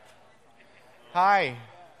Hi.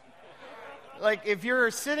 Like, if you're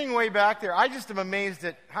sitting way back there, I just am amazed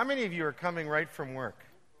at how many of you are coming right from work?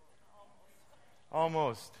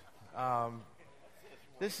 Almost.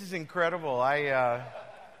 This is incredible.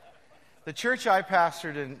 The church I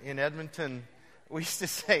pastored in Edmonton, we used to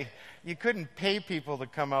say you couldn't pay people to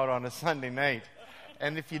come out on a Sunday night.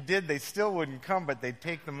 And if you did, they still wouldn't come, but they'd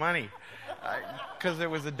take the money. Because it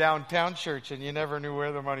was a downtown church and you never knew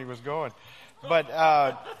where the money was going.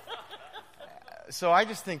 But so I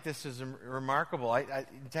just think this is remarkable.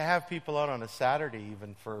 To have people out on a Saturday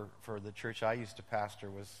even for the church I used to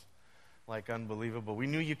pastor was like unbelievable. We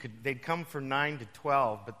knew they'd come for 9 to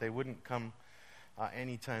 12, but they wouldn't come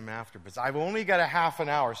any time after. But I've only got a half an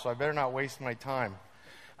hour, so I better not waste my time.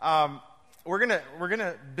 We're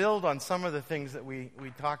gonna build on some of the things that we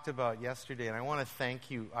talked about yesterday, and I want to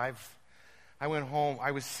thank you. I went home.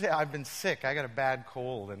 I've been sick. I got a bad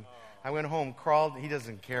cold, and I went home, crawled. He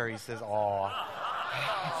doesn't care. He says, "Aw,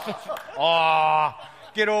 aw,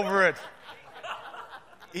 get over it."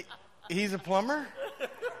 He's a plumber.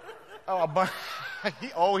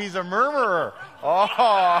 Oh, he's a murmurer. Oh,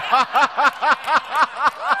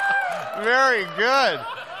 very good.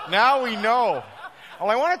 Now we know. Well,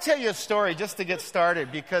 I want to tell you a story just to get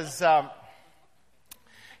started because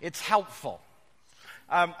it's helpful.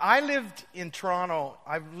 I lived in Toronto.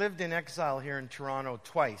 I've lived in exile here in Toronto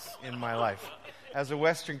twice in my life as a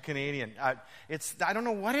Western Canadian. I don't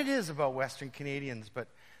know what it is about Western Canadians, but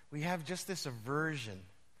we have just this aversion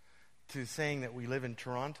to saying that we live in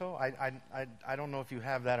Toronto. I don't know if you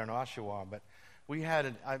have that in Oshawa, but we had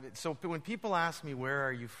it. So when people ask me, where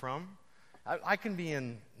are you from? I can be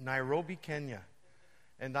in Nairobi, Kenya,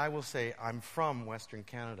 and I will say, I'm from Western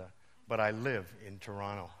Canada, but I live in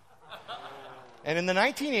Toronto. And in the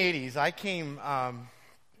 1980s, I came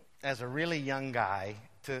as a really young guy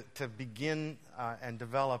to begin and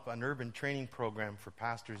develop an urban training program for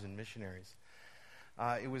pastors and missionaries.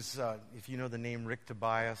 It was, if you know the name Rick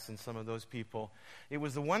Tobias and some of those people, it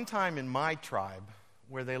was the one time in my tribe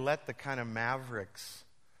where they let the kind of mavericks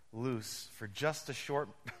loose for just a short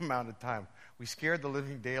amount of time. We scared the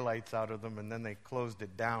living daylights out of them, and then they closed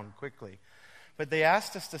it down quickly. But they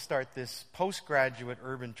asked us to start this postgraduate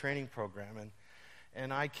urban training program,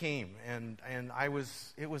 and I came, and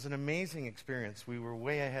it was an amazing experience. We were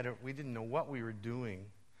way ahead we didn't know what we were doing,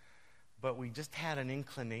 but we just had an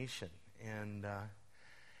inclination, and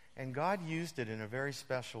God used it in a very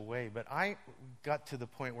special way. But I got to the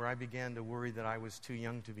point where I began to worry that I was too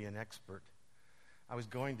young to be an expert. I was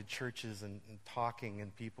going to churches and talking,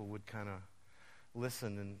 and people would kind of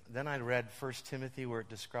listen. And then I read 1 Timothy where it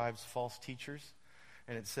describes false teachers,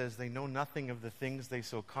 and it says they know nothing of the things they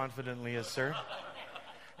so confidently assert.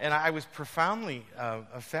 And I was profoundly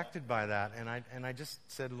affected by that, and I just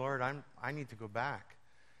said, Lord, I need to go back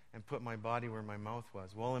and put my body where my mouth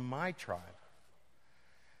was. Well, in my tribe,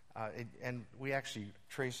 and we actually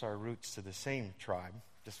trace our roots to the same tribe.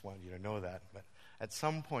 Just wanted you to know that. But at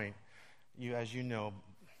some point, as you know,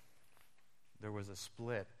 there was a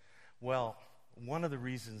split. Well, one of the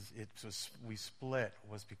reasons we split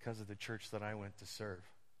was because of the church that I went to serve.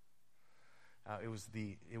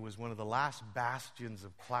 It was one of the last bastions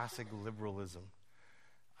of classic liberalism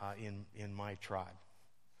in my tribe,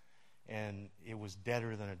 and it was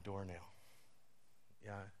deader than a doornail.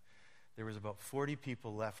 Yeah, there was about 40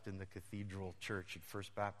 people left in the cathedral church at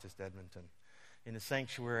First Baptist Edmonton. In a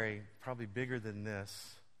sanctuary probably bigger than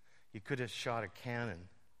this, you could have shot a cannon,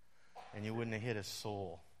 and you wouldn't have hit a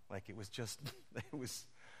soul. Like it was just,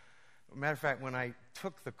 matter of fact, when I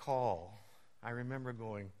took the call, I remember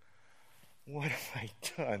going, what have I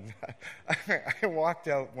done? I walked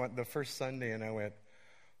out the first Sunday and I went,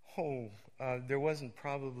 there wasn't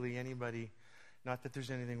probably anybody, not that there's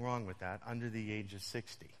anything wrong with that, under the age of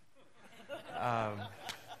 60. And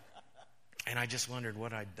I just wondered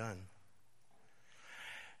what I'd done.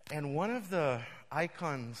 And one of the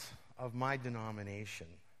icons of my denomination,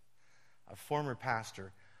 a former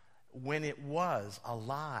pastor, when it was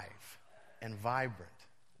alive and vibrant,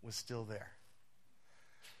 was still there.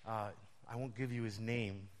 I won't give you his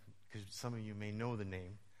name because some of you may know the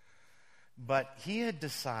name. But he had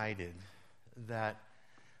decided that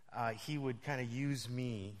he would kind of use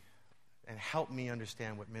me and help me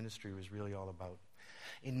understand what ministry was really all about.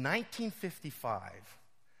 In 1955,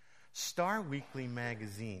 Star Weekly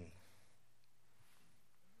magazine.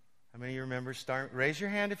 How many of you remember Star? Raise your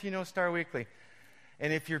hand if you know Star Weekly.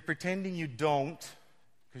 And if you're pretending you don't,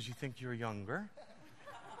 because you think you're younger,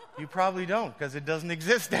 you probably don't, because it doesn't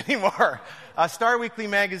exist anymore. Star Weekly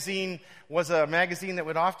magazine was a magazine that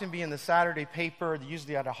would often be in the Saturday paper. They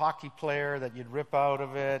usually had a hockey player that you'd rip out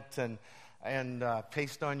of it, and and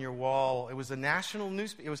paste on your wall. It was a national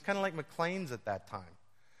newspaper. It was kind of like Maclean's at that time.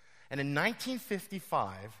 And in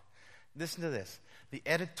 1955, listen to this, the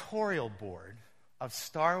editorial board of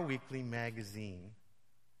Star Weekly magazine,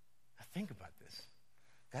 now think about this,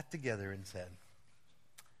 got together and said,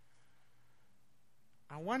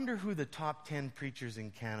 I wonder who the top 10 preachers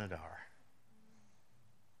in Canada are.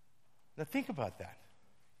 Now think about that.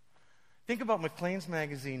 Think about Maclean's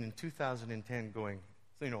magazine in 2010 going,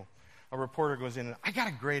 a reporter goes in and, I got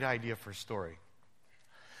a great idea for a story.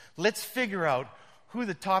 Let's figure out who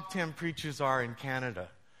the top 10 preachers are in Canada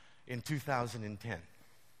in 2010.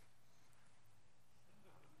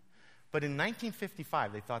 But in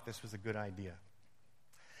 1955, they thought this was a good idea.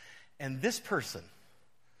 And this person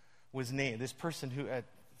was named, this person who at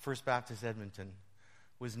First Baptist Edmonton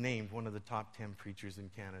was named one of the top 10 preachers in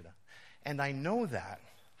Canada. And I know that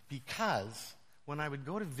because when I would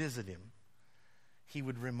go to visit him, he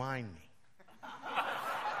would remind me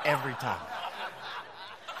every time.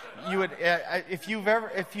 You would,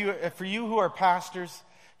 for you who are pastors,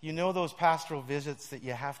 you know those pastoral visits that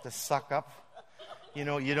you have to suck up. You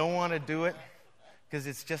don't want to do it because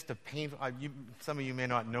it's just a painful. Some of you may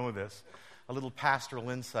not know this. A little pastoral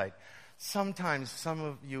insight. Sometimes some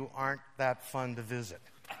of you aren't that fun to visit.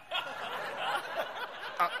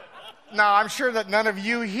 Now, I'm sure that none of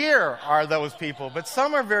you here are those people, but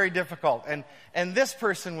some are very difficult. And this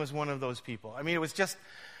person was one of those people. I mean, it was just,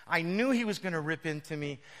 I knew he was going to rip into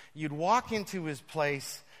me. You'd walk into his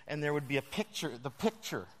place, and there would be the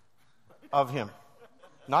picture of him.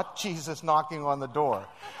 Not Jesus knocking on the door,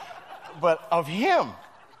 but of him,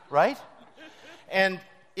 right? And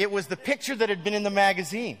it was the picture that had been in the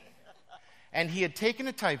magazine. And he had taken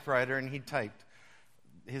a typewriter and he typed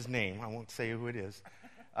his name, I won't say who it is,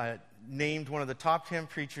 named one of the top 10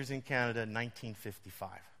 preachers in Canada in 1955.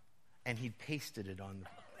 And he'd pasted it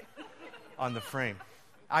on the frame.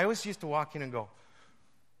 I always used to walk in and go,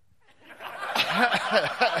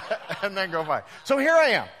 and then go by. So here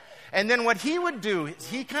I am. And then what he would do,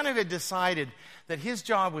 he kind of had decided that his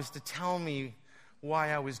job was to tell me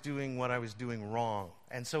why I was doing what I was doing wrong.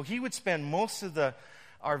 And so he would spend most of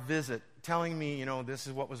our visit telling me, this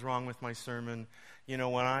is what was wrong with my sermon. When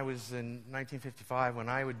I was in 1955, when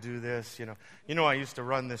I would do this, I used to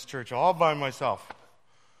run this church all by myself.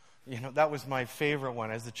 That was my favorite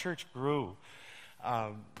one. As the church grew,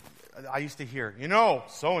 I used to hear,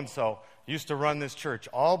 so-and-so used to run this church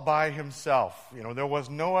all by himself. There was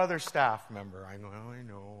no other staff member. I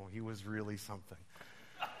know, he was really something.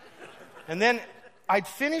 And then I'd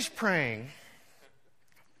finish praying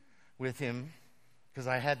with him because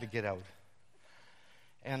I had to get out.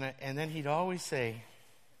 And then he'd always say,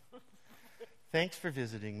 thanks for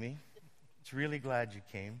visiting me. It's really glad you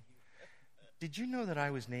came. Did you know that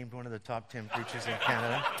I was named one of the top 10 preachers in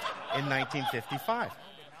Canada in 1955?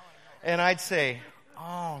 And I'd say,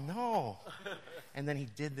 oh, no. And then he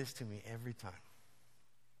did this to me every time.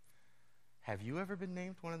 Have you ever been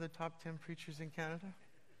named one of the top 10 preachers in Canada?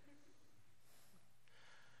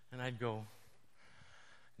 And I'd go,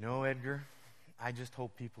 no, Edgar, I just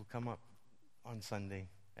hope people come up on Sunday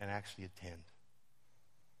and actually attend.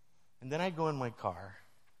 And then I'd go in my car,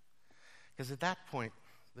 because at that point,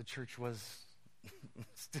 the church was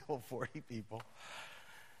still 40 people.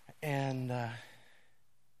 And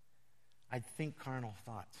I'd think carnal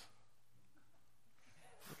thoughts.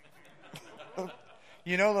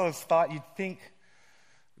 Those thoughts, you'd think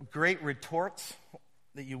great retorts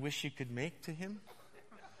that you wish you could make to him?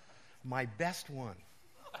 My best one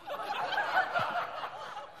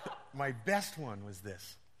was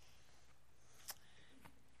this.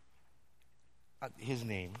 His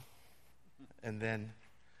name. And then,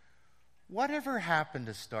 whatever happened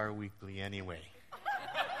to Star Weekly anyway?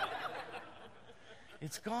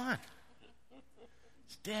 It's gone.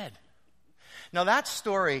 It's dead. Now that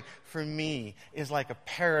story, for me, is like a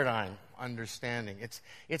paradigm understanding.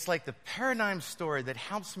 It's like the paradigm story that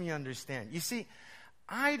helps me understand. You see,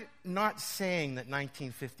 I'm not saying that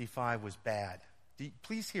 1955 was bad.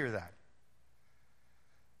 Please hear that.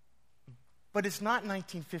 But it's not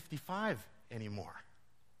 1955 anymore.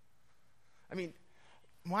 I mean,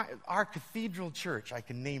 our cathedral church, I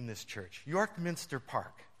can name this church, York Minster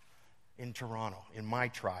Park in Toronto, in my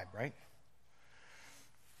tribe, right?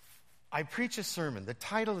 I preach a sermon. The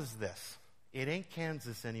title is this: It Ain't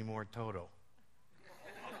Kansas Anymore, Toto.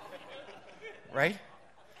 Right?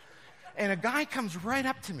 And a guy comes right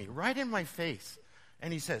up to me, right in my face,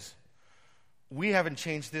 and he says, we haven't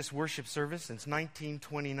changed this worship service since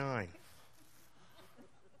 1929.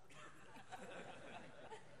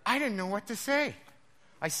 I didn't know what to say.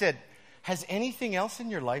 I said, has anything else in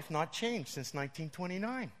your life not changed since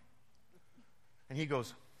 1929? And he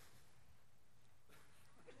goes,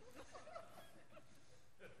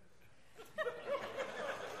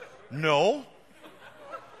 no.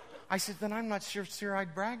 I said, then I'm not sure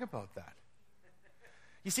I'd brag about that.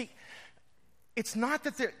 You see, it's not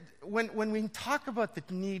that when we talk about the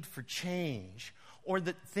need for change or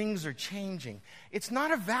that things are changing, it's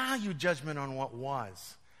not a value judgment on what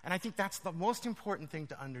was. And I think that's the most important thing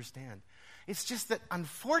to understand. It's just that,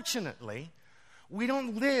 unfortunately, we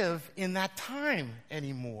don't live in that time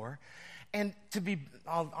anymore. And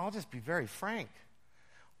I'll just be very frank.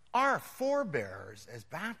 Our forebears as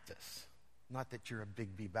Baptists, not that you're a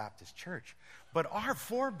Big B Baptist church, but our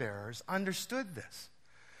forebears understood this.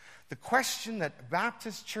 The question that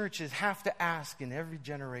Baptist churches have to ask in every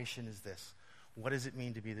generation is this: what does it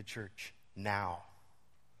mean to be the church now?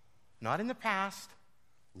 Not in the past,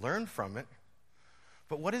 learn from it,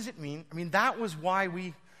 but what does it mean? I mean, that's why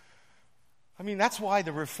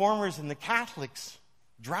the Reformers and the Catholics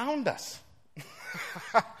drowned us.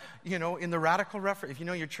 In the radical Reformation, if you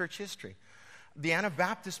know your church history, the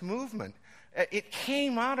Anabaptist movement, it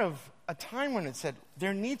came out of a time when it said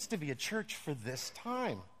there needs to be a church for this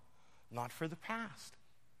time, not for the past.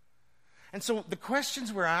 And so the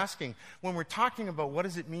questions we're asking when we're talking about what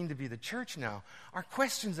does it mean to be the church now are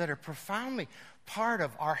questions that are profoundly part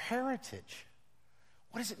of our heritage.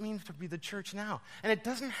 What does it mean to be the church now? And it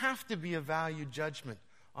doesn't have to be a value judgment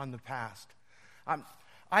on the past.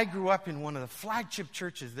 I grew up in one of the flagship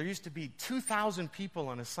churches. There used to be 2,000 people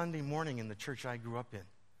on a Sunday morning in the church I grew up in.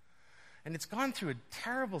 And it's gone through a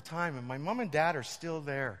terrible time, and my mom and dad are still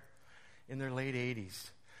there in their late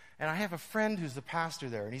 80s. And I have a friend who's the pastor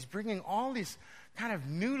there, and he's bringing all this kind of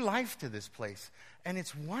new life to this place. And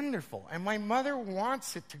it's wonderful. And my mother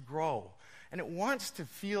wants it to grow, and it wants to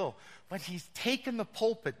feel, but he's taken the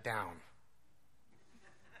pulpit down.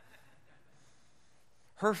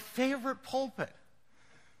 Her favorite pulpit.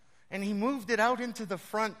 And he moved it out into the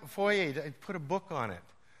front foyer to put a book on it.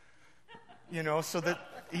 So that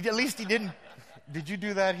at least he didn't. Did you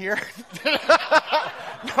do that here? No,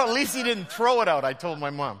 at least he didn't throw it out, I told my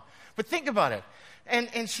mom. But think about it.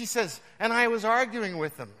 And she says, and I was arguing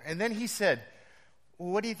with him. And then he said,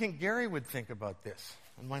 well, what do you think Gary would think about this?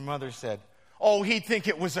 And my mother said, oh, he'd think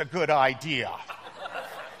it was a good idea.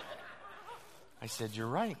 I said, you're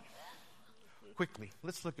right. Quickly,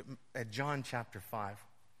 let's look at John chapter 5.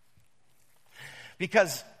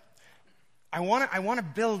 Because I want to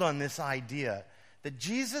build on this idea that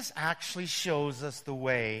Jesus actually shows us the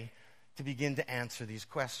way to begin to answer these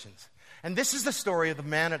questions. And this is the story of the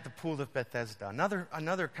man at the pool of Bethesda,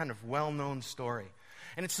 another kind of well-known story.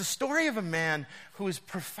 And it's the story of a man who is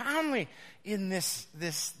profoundly in this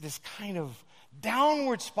kind of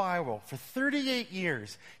downward spiral. For 38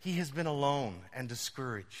 years, he has been alone and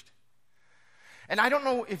discouraged. And I don't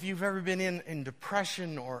know if you've ever been in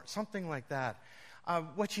depression or something like that.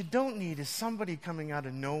 What you don't need is somebody coming out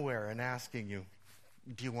of nowhere and asking you,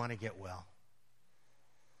 do you want to get well?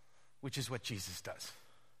 Which is what Jesus does.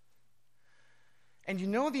 And you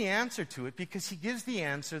know the answer to it because he gives the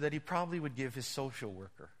answer that he probably would give his social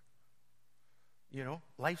worker.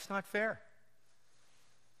 Life's not fair.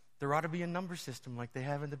 There ought to be a number system like they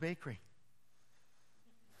have in the bakery.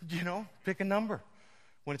 Pick a number.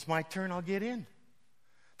 When it's my turn, I'll get in.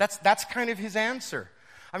 That's kind of his answer.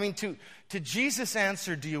 I mean, to Jesus'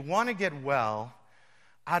 answer, do you want to get well?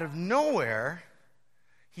 Out of nowhere,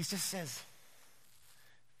 he just says,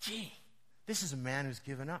 gee, this is a man who's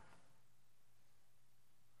given up.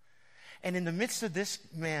 And in the midst of this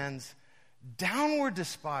man's downward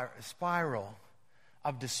spiral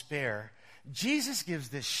of despair, Jesus gives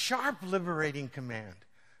this sharp, liberating command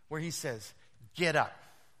where he says, get up,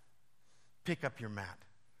 pick up your mat,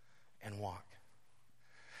 and walk.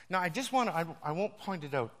 Now, I won't point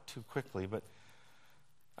it out too quickly, but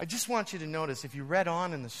I just want you to notice, if you read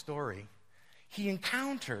on in the story, he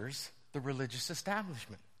encounters the religious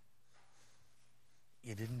establishment.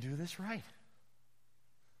 You didn't do this right.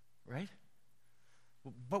 Right?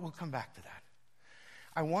 But we'll come back to that.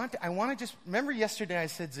 I want to just, remember yesterday I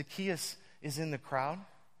said Zacchaeus is in the crowd?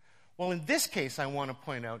 Well, in this case, I want to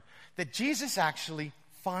point out that Jesus actually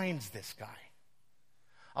finds this guy.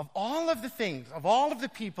 Of all of the things, of all of the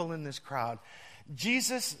people in this crowd,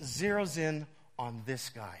 Jesus zeroes in on this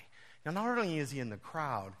guy. Now, not only is he in the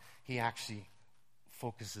crowd, he actually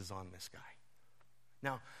focuses on this guy.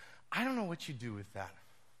 Now, I don't know what you do with that.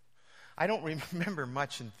 I don't remember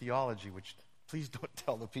much in theology, which please don't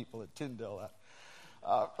tell the people at Tyndale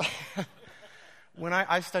that. When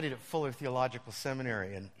I studied at Fuller Theological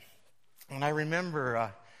Seminary, and I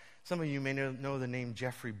remember, some of you may know the name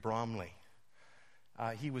Jeffrey Bromley.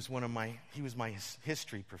 He was my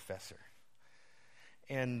history professor.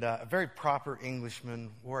 and a very proper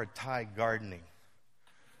Englishman, wore a tie gardening.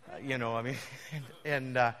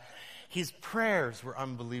 His prayers were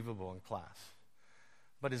unbelievable in class,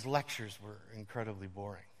 but his lectures were incredibly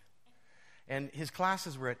boring. And his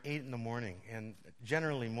classes were at 8 in the morning, and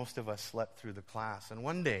generally most of us slept through the class. And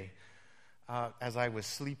one day, as I was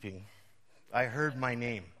sleeping, I heard my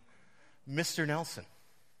name, Mr. Nelson.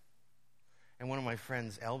 And one of my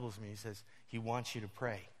friends elbows me. He says, he wants you to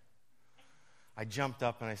pray. I jumped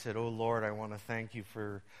up and I said, oh, Lord, I want to thank you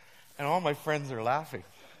for... And all my friends are laughing.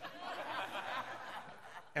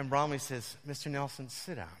 And Bromley says, Mr. Nelson,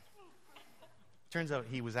 sit down. Turns out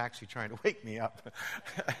he was actually trying to wake me up.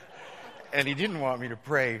 And he didn't want me to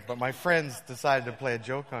pray, but my friends decided to play a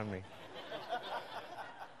joke on me.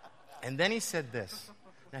 And then he said this.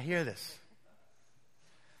 Now hear this.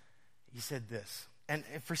 He said this. And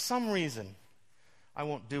for some reason, I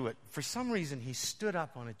won't do it. For some reason, he stood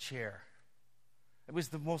up on a chair. It was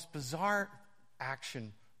the most bizarre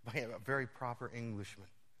action by a very proper Englishman.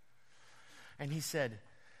 And he said,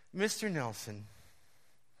 Mr. Nelson,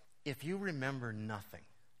 if you remember nothing,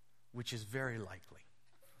 which is very likely,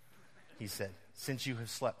 he said, since you have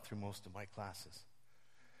slept through most of my classes,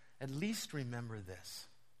 at least remember this.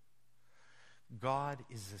 God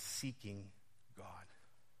is a seeking God.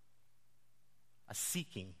 A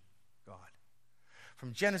seeking God.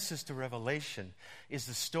 From Genesis to Revelation is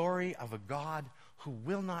the story of a God who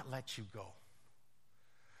will not let you go.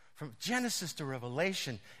 From Genesis to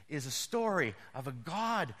Revelation is a story of a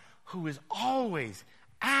God who is always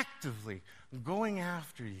actively going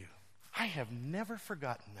after you. I have never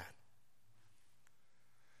forgotten that.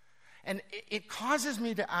 And it causes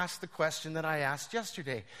me to ask the question that I asked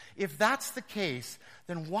yesterday. If that's the case,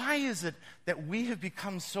 then why is it that we have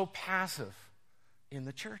become so passive in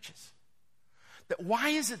the churches? Why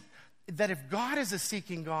is it that if God is a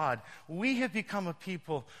seeking God, we have become a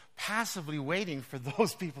people passively waiting for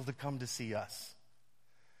those people to come to see us?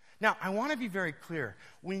 Now, I want to be very clear.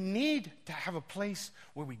 We need to have a place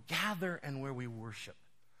where we gather and where we worship.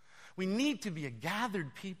 We need to be a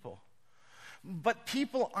gathered people. But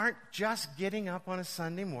people aren't just getting up on a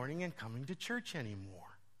Sunday morning and coming to church anymore.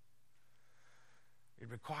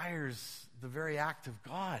 It requires the very act of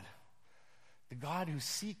God. The God who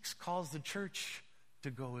seeks calls the church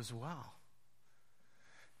to go as well.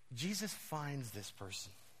 Jesus finds this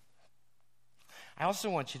person. I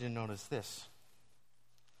also want you to notice this.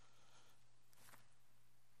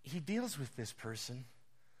 He deals with this person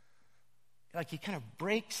like he kind of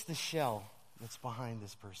breaks the shell that's behind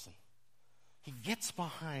this person. He gets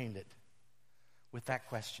behind it with that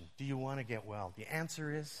question. Do you want to get well? The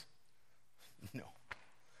answer is no.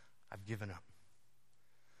 I've given up.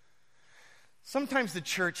 Sometimes the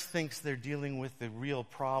church thinks they're dealing with the real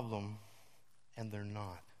problem, and they're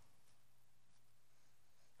not.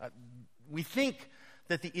 We think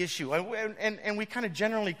that the issue, and we kind of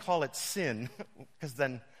generally call it sin, because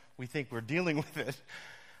then we think we're dealing with it,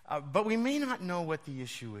 but we may not know what the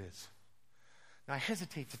issue is. Now, I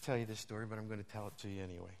hesitate to tell you this story, but I'm going to tell it to you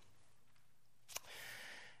anyway.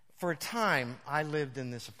 For a time, I lived in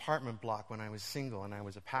this apartment block when I was single, and I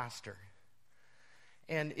was a pastor.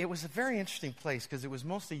 And it was a very interesting place because it was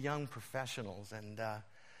mostly young professionals and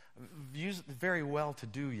very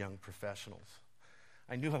well-to-do young professionals.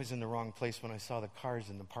 I knew I was in the wrong place when I saw the cars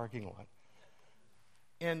in the parking lot.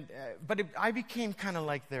 But I became kind of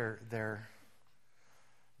like their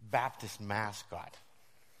Baptist mascot.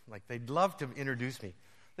 Like, they'd love to introduce me.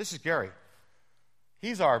 This is Gary.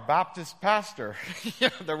 He's our Baptist pastor.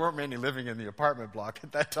 There weren't many living in the apartment block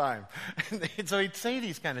at that time. And so he'd say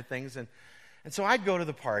these kind of things. And so I'd go to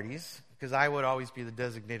the parties, because I would always be the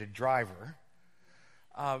designated driver.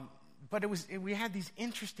 But we had these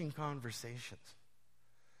interesting conversations.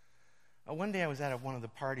 One day I was at one of the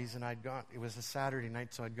parties, and it was a Saturday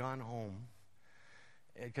night, so I'd gone home,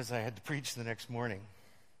 because I had to preach the next morning.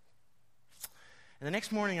 And the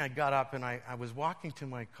next morning I got up and I was walking to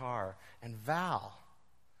my car, and Val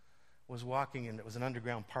was walking in. It was an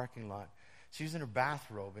underground parking lot. She was in her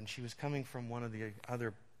bathrobe, and she was coming from one of the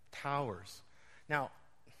other towers. Now,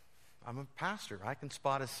 I'm a pastor. I can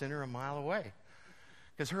spot a sinner a mile away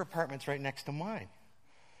because her apartment's right next to mine.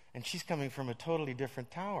 And she's coming from a totally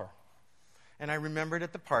different tower. And I remembered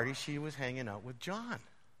at the party she was hanging out with John.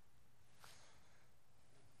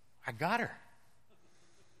 I got her.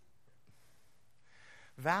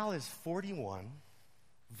 Val is 41,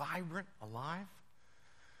 vibrant, alive,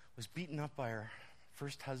 was beaten up by her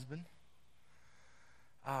first husband.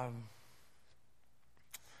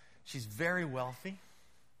 She's very wealthy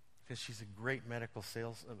because she's a great medical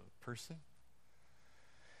sales person.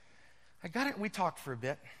 I got it. We talked for a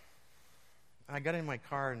bit. And I got in my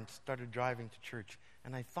car and started driving to church.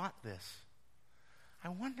 And I thought this. I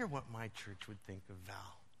wonder what my church would think of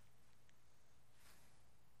Val.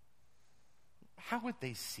 How would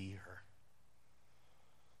they see her?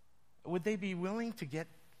 Would they be willing to get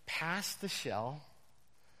past the shell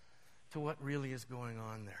to what really is going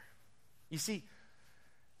on there? You see,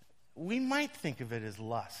 we might think of it as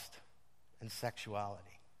lust and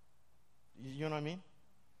sexuality. You know what I mean?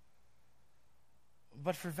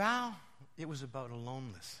 But for Val, it was about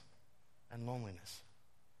aloneness and loneliness.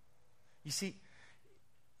 You see,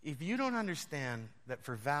 if you don't understand that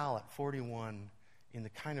for Val at 41, in the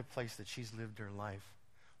kind of place that she's lived her life,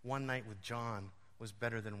 one night with John was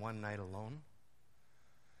better than one night alone,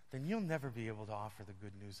 then you'll never be able to offer the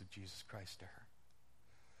good news of Jesus Christ to her.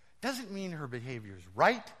 Doesn't mean her behavior is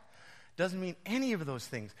right, doesn't mean any of those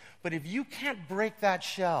things. But if you can't break that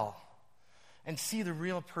shell and see the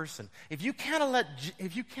real person, if you can't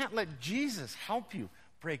let Jesus help you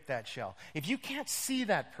break that shell, if you can't see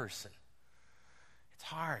that person, it's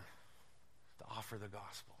hard to offer the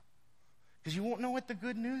gospel. Because you won't know what the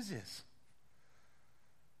good news is.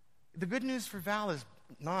 The good news for Val is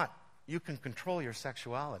not you can control your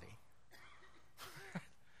sexuality.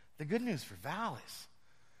 The good news for Val is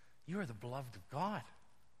you are the beloved of God.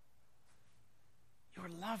 You are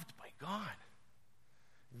loved by God.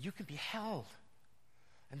 And you can be held.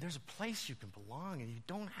 And there's a place you can belong, and you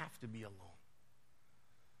don't have to be alone.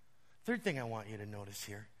 Third thing I want you to notice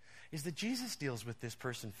here is that Jesus deals with this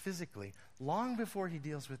person physically long before he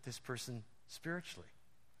deals with this person spiritually.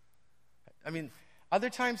 I mean, other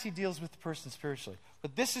times he deals with the person spiritually,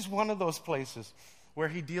 but this is one of those places where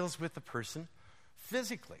he deals with the person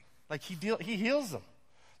physically. Like he heals them.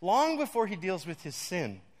 Long before he deals with his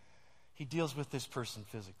sin, he deals with this person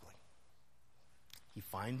physically. He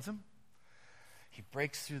finds them. He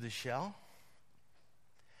breaks through the shell.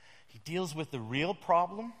 He deals with the real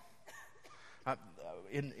problem.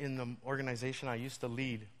 In the organization I used to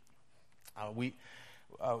lead, we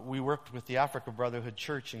worked with the Africa Brotherhood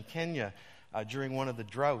Church in Kenya during one of the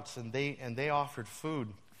droughts, and they offered food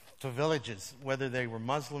to villages, whether they were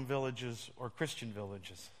Muslim villages or Christian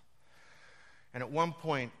villages. And at one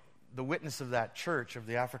point, the witness of that church, of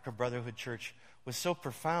the Africa Brotherhood Church, was so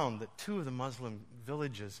profound that two of the Muslim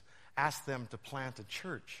villages asked them to plant a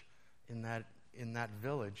church in that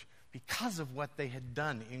village because of what they had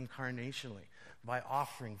done incarnationally by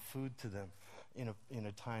offering food to them in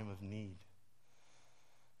a time of need.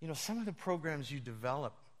 You know, some of the programs you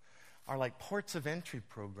develop are like ports of entry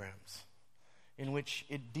programs in which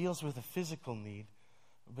it deals with a physical need,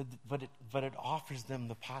 but it offers them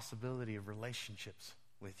the possibility of relationships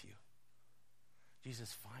with you.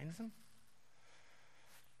 Jesus finds them.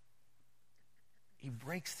 He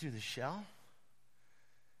breaks through the shell.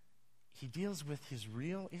 He deals with his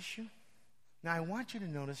real issue. Now, I want you to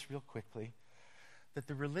notice real quickly that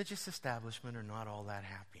the religious establishment are not all that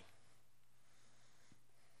happy.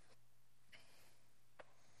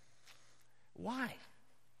 Why?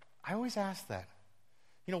 I always ask that.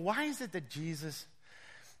 You know, why is it that Jesus...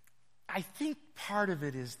 I think part of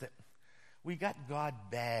it is that we got God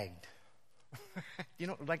bagged. You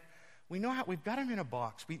know, like, we know how... We've got him in a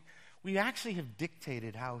box. We actually have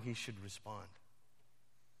dictated how he should respond.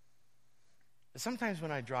 Sometimes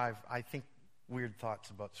when I drive, I think weird thoughts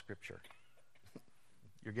about Scripture.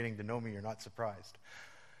 You're getting to know me, you're not surprised.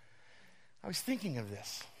 I was thinking of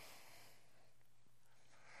this.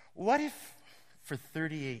 What if for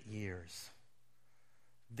 38 years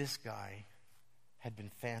this guy had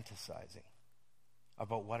been fantasizing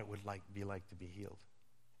about what it would be like to be healed?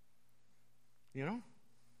 You know?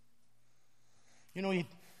 You know,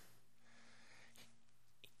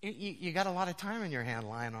 you got a lot of time in your hand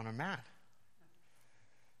lying on a mat.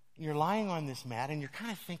 You're lying on this mat and you're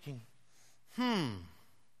kind of thinking,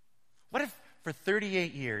 what if for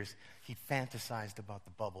 38 years he fantasized about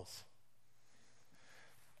the bubbles?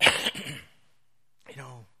 You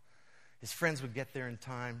know, his friends would get there in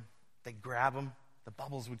time. They'd grab him. The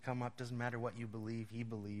bubbles would come up. Doesn't matter what you believe. He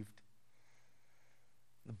believed.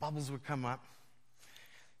 The bubbles would come up.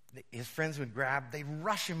 His friends would grab. They'd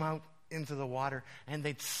rush him out into the water, and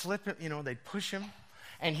they'd slip him, you know, they'd push him,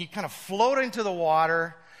 and he'd kind of float into the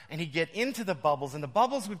water, and he'd get into the bubbles, and the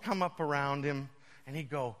bubbles would come up around him, and he'd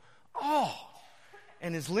go, oh,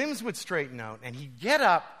 and his limbs would straighten out, and he'd get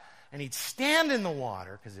up, and he'd stand in the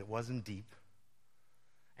water, because it wasn't deep,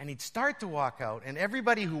 and he'd start to walk out, and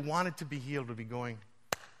everybody who wanted to be healed would be going,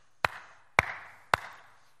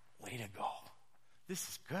 way to go. This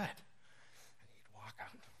is good. And he'd walk out.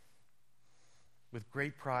 With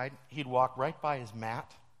great pride, he'd walk right by his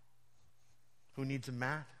mat. Who needs a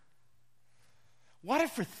mat? What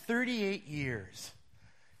if for 38 years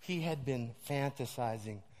he had been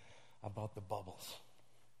fantasizing about the bubbles?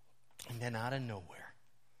 And then out of nowhere,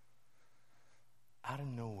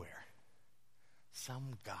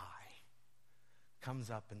 some guy comes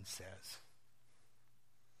up and says,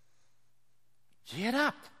 "Get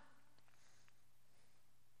up.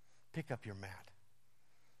 Pick up your mat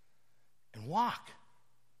and walk."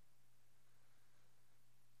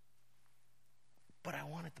 But I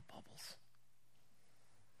wanted the bubbles.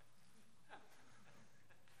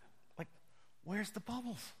 Like, where's the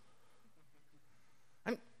bubbles?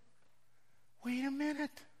 Wait a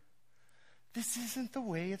minute. This isn't the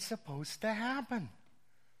way it's supposed to happen.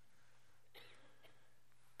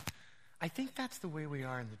 I think that's the way we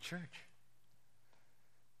are in the church.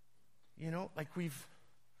 Like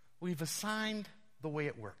we've assigned the way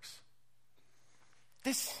it works.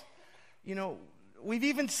 We've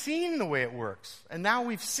even seen the way it works, and now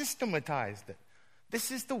we've systematized it.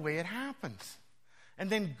 This is the way it happens.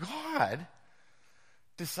 And then God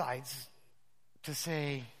decides to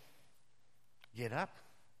say, "Get up,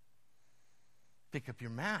 pick up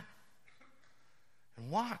your mat,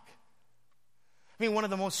 and walk." One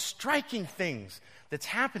of the most striking things that's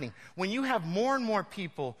happening when you have more and more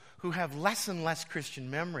people who have less and less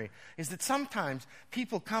Christian memory is that sometimes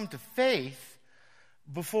people come to faith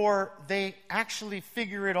before they actually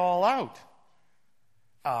figure it all out.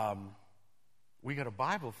 We got a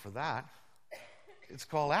Bible for that. It's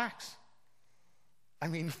called Acts.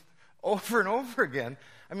 Over and over again.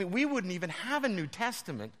 We wouldn't even have a New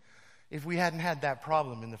Testament if we hadn't had that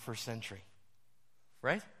problem in the first century.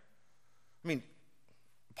 Right?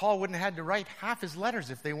 Paul wouldn't have had to write half his letters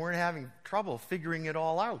if they weren't having trouble figuring it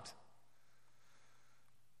all out.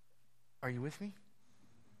 Are you with me?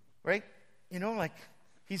 Right?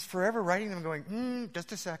 He's forever writing them going,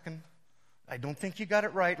 just a second. I don't think you got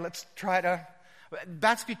it right. Let's try to...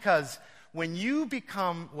 That's because when you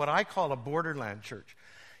become what I call a borderland church,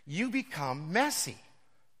 you become messy.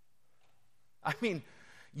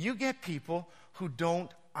 You get people who don't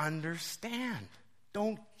understand,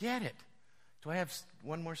 don't get it. Do I have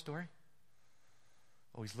one more story?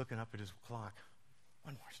 Oh, he's looking up at his clock.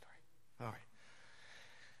 One more story. All right.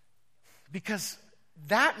 Because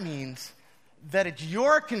that means that it's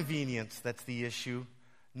your convenience that's the issue,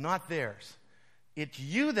 not theirs. It's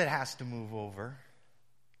you that has to move over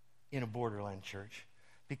in a borderland church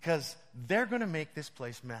because they're going to make this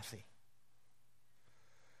place messy.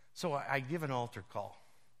 So I give an altar call.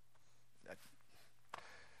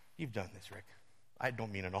 You've done this, Rick. I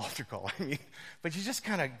don't mean an altar call. But you just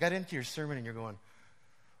kind of got into your sermon and you're going,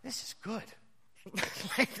 this is good.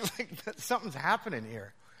 like something's happening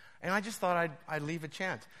here. And I just thought I'd leave a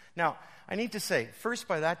chance. Now, I need to say, first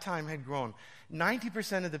by that time had grown.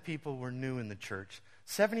 90% of the people were new in the church.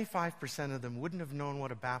 75% of them wouldn't have known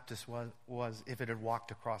what a Baptist was if it had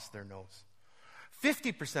walked across their nose.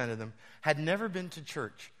 50% of them had never been to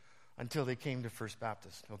church until they came to First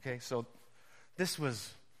Baptist. Okay, so this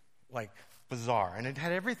was bizarre. And it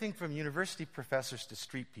had everything from university professors to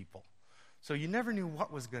street people. So you never knew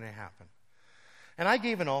what was going to happen. And I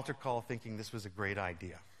gave an altar call thinking this was a great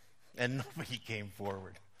idea. And nobody came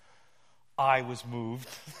forward. I was moved,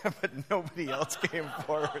 but nobody else came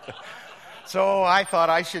forward. So I thought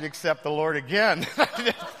I should accept the Lord again.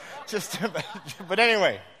 But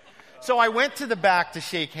anyway, so I went to the back to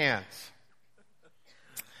shake hands.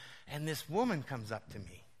 And this woman comes up to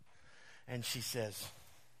me. And she says,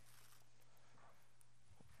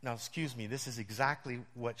 now excuse me, this is exactly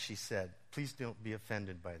what she said. Please don't be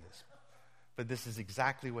offended by this. But this is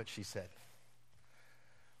exactly what she said.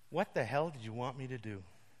 What the hell did you want me to do?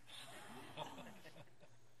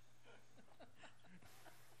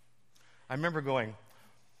 I remember going,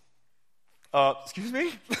 excuse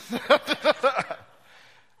me?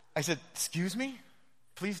 I said, excuse me?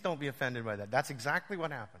 Please don't be offended by that. That's exactly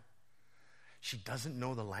what happened. She doesn't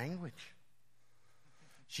know the language.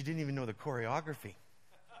 She didn't even know the choreography.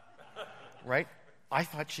 Right? I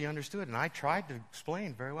thought she understood, and I tried to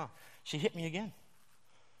explain very well. She hit me again.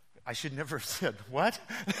 I should never have said, what?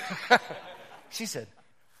 She said,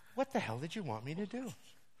 what the hell did you want me to do?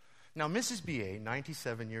 Now, Mrs. B.A.,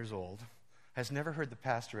 97 years old, has never heard the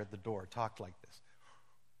pastor at the door talk like this.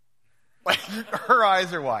 Her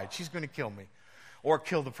eyes are wide. She's going to kill me. Or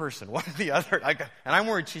kill the person, one or the other. And I'm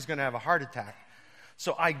worried she's going to have a heart attack.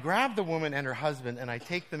 So I grab the woman and her husband, and I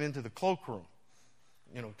take them into the cloakroom.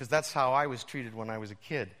 Because that's how I was treated when I was a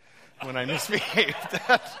kid, when I misbehaved.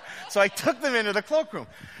 So I took them into the cloakroom,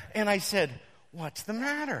 and I said, what's the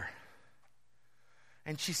matter?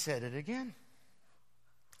 And she said it again.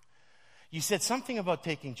 You said something about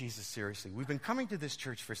taking Jesus seriously. We've been coming to this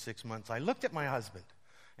church for 6 months. I looked at my husband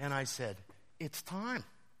and I said, it's time.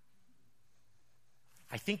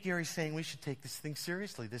 I think Gary's saying we should take this thing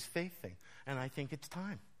seriously, this faith thing. And I think it's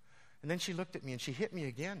time. And then she looked at me and she hit me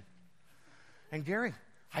again. And Gary,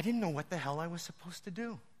 I didn't know what the hell I was supposed to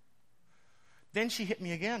do. Then she hit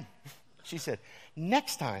me again. She said,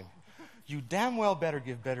 next time, you damn well better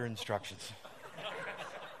give better instructions.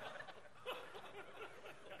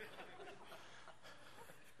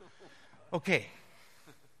 Okay.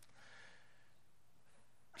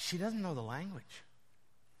 She doesn't know the language,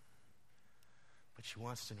 but she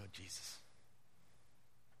wants to know Jesus.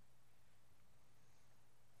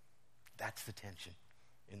 That's the tension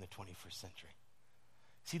in the 21st century.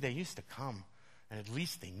 See, they used to come, and at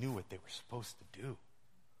least they knew what they were supposed to do.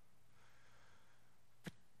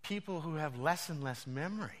 But people who have less and less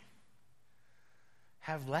memory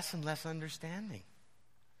have less and less understanding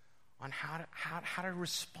on how to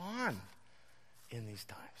respond in these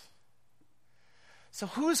times. So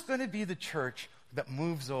who's going to be the church that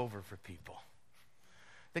moves over for people?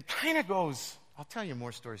 That kind of goes, I'll tell you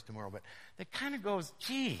more stories tomorrow, but that kind of goes,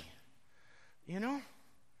 gee, you know,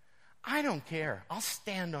 I don't care. I'll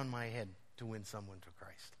stand on my head to win someone to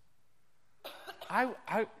Christ.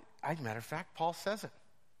 Matter of fact, Paul says it.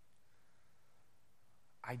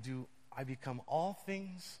 I become all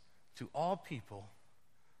things to all people.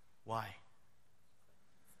 Why?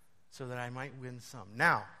 So that I might win some.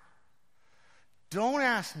 Now, don't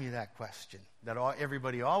ask me that question that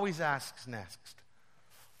everybody always asks next.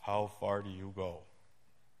 How far do you go?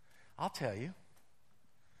 I'll tell you.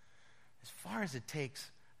 As far as it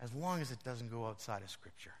takes, as long as it doesn't go outside of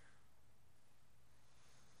Scripture.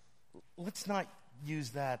 Let's not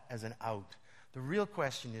use that as an out. The real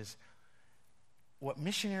question is what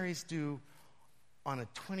missionaries do on a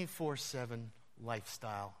 24/7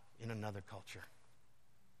 lifestyle in another culture.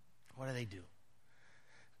 What do?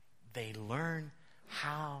 They learn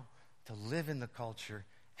how to live in the culture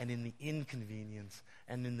and in the inconvenience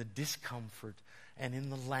and in the discomfort and in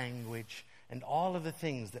the language and all of the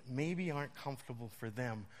things that maybe aren't comfortable for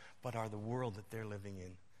them but are the world that they're living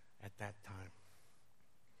in at that time.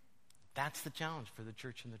 That's the challenge for the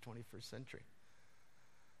church in the 21st century.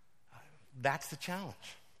 That's the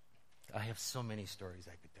challenge. I have so many stories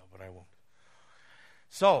I could tell, but I won't.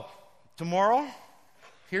 So, tomorrow,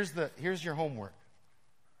 here's your homework.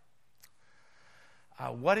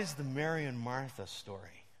 What is the Mary and Martha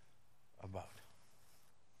story about?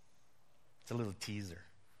 It's a little teaser,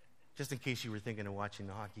 just in case you were thinking of watching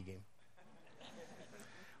the hockey game.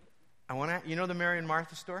 You know the Mary and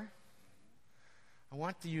Martha story? I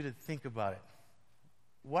want you to think about it.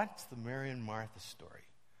 What's the Mary and Martha story?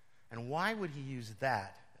 And why would he use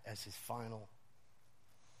that as his final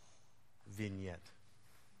vignette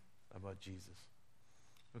about Jesus?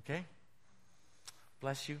 Okay?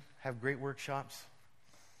 Bless you. Have great workshops.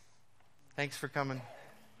 Thanks for coming.